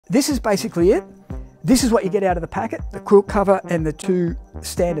this is basically it. This is what you get out of the packet, the quilt cover and the 2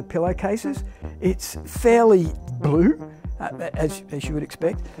 standard pillowcases. It's fairly blue, as you would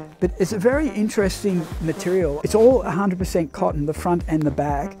expect, but it's a very interesting material. It's all 100% cotton, the front and the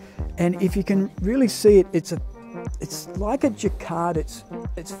back, and if you can really see it, it's like a jacquard. It's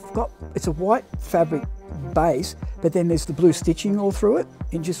a white fabric base, but then there's the blue stitching all through it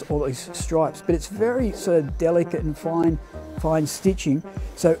in just all these stripes, but it's very sort of delicate and fine stitching.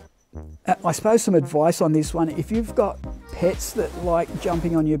 So I suppose some advice on this one: if you've got pets that like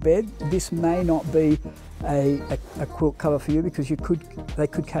jumping on your bed, this may not be a quilt cover for you, because they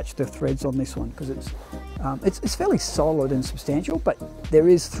could catch the threads on this one, because it's fairly solid and substantial, but there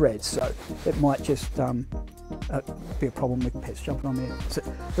is threads, so it might just be a problem with pets jumping on there. So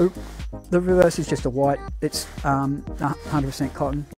the reverse is just a white. It's 100% cotton.